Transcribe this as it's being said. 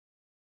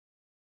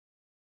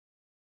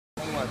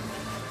fun.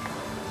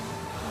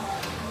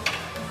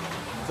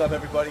 What's up,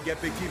 everybody?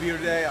 Get Big TV here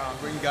today. I'm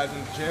bringing you guys in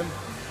the gym.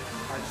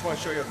 I just want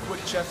to show you a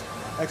quick chest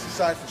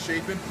exercise for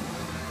shaping.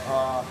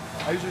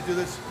 I usually do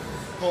this,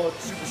 call it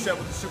superset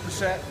with the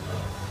superset.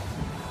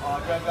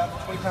 Grab about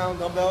 20-pound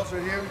dumbbells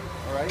right here.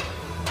 All right.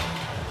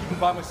 Keep them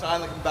by my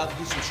side like I'm about to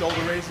do some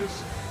shoulder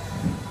raises.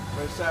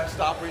 I'm gonna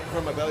stop right in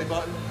front of my belly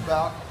button.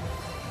 About.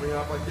 Bring it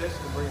up like this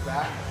and bring it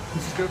back.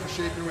 This is good for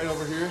shaping right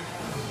over here.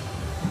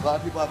 A lot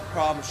of people have a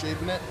problem with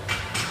shaping it.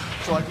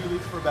 So I do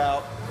these for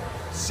about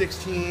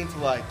 16 to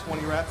like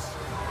 20 reps.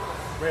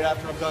 Right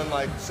after I'm done,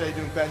 like say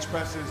doing bench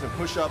presses and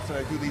push-ups, and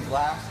I do these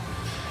last.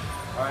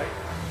 All right,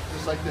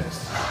 just like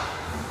this.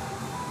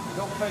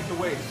 Don't plank the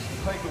weights. If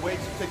you plank the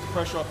weights, you take the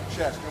pressure off your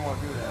chest. You don't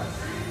want to do that.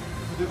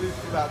 You do these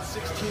for about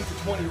 16 to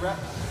 20 reps.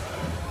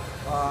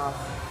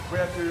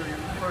 Right after your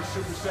first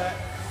superset,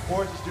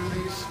 or just do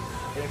these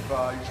if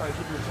you're trying to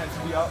keep your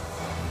intensity up.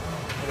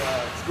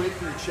 It's great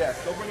for your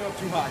chest. Don't bring it up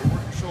too high. You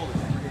work your shoulders.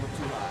 Don't bring it up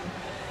too high.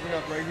 Bring it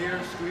up right here.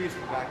 Squeeze.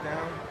 Come back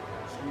down.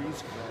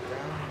 Squeeze. Come back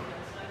down.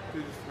 Do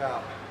this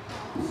about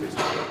 6 minutes.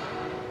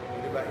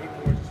 Do about 8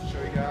 more just to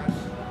show you guys.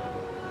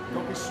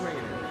 Don't be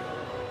swinging it.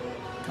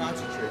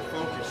 Concentrate.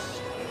 Focus.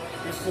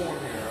 Get form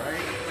here. All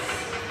right.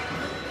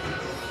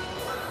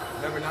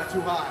 Remember, not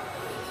too high.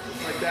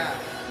 Just like that.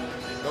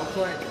 Don't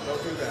plank.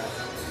 Don't do that.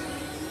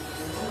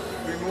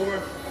 3 more.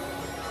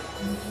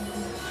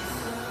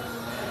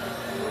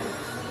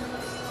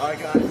 Alright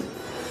guys,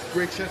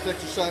 great chest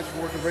exercise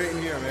for working right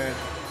in here, man.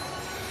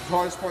 It's the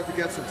hardest part to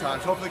get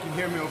sometimes. Hopefully you can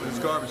hear me over this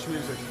garbage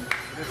music.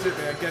 That's it,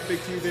 man. Get Big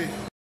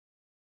TV.